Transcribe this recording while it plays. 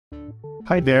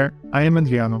Hi there, I am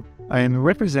Adriano. I am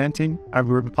representing a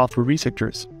group of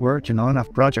researchers working on a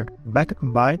project backed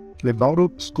by the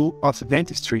Bauru School of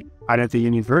Dentistry at the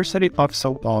University of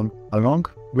São Paulo, along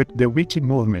with the Wiki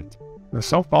movement. The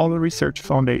São Paulo Research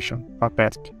Foundation,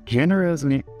 PAPESC,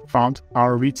 generously funded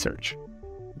our research.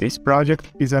 This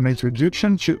project is an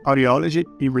introduction to audiology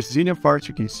in Brazilian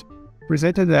Portuguese,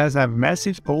 presented as a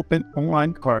massive open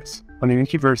online course on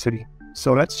Wikiversity.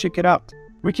 So let's check it out.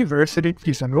 Wikiversity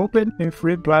is an open and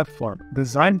free platform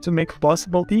designed to make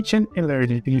possible teaching and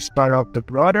learning. It is part of the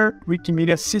broader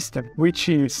Wikimedia system, which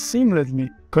is seamlessly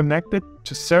connected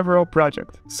to several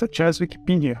projects, such as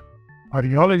Wikipedia.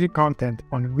 Audiology content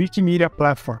on the Wikimedia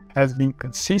platform has been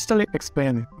consistently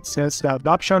expanded since the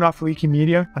adoption of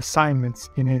Wikimedia assignments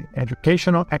in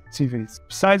educational activities,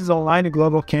 besides online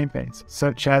global campaigns,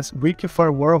 such as Wiki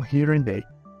for World Hearing Day.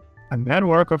 A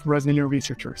network of Brazilian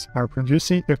researchers are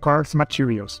producing the course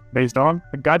materials based on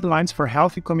the Guidelines for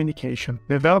Healthy Communication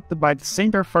developed by the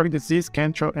Center for Disease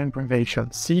Control and Prevention,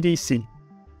 CDC.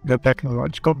 The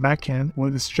technological backend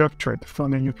was structured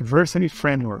from the Wikiversity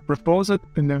framework proposed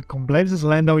in the Complexes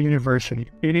Landau University.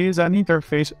 It is an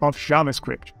interface of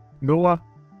JavaScript, Lua,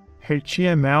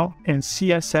 HTML, and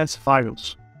CSS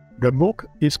files. The MOOC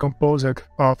is composed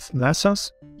of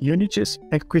lessons, units,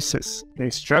 and quizzes. The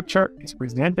structure is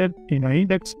presented in an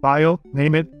index file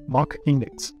named MOOC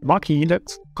Index. MOOC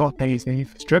Index contains the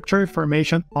structural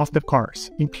information of the course,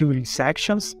 including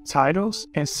sections, titles,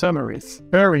 and summaries.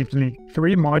 Currently,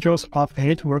 3 modules of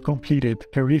 8 were completed: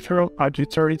 peripheral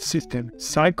auditory system,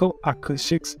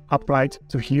 psychoacoustics applied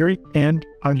to hearing, and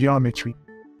audiometry.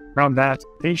 From that,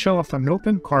 potential of an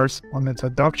open course on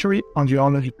introductory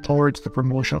audiology towards the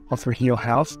promotion of real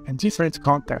health and different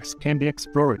contexts can be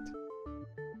explored.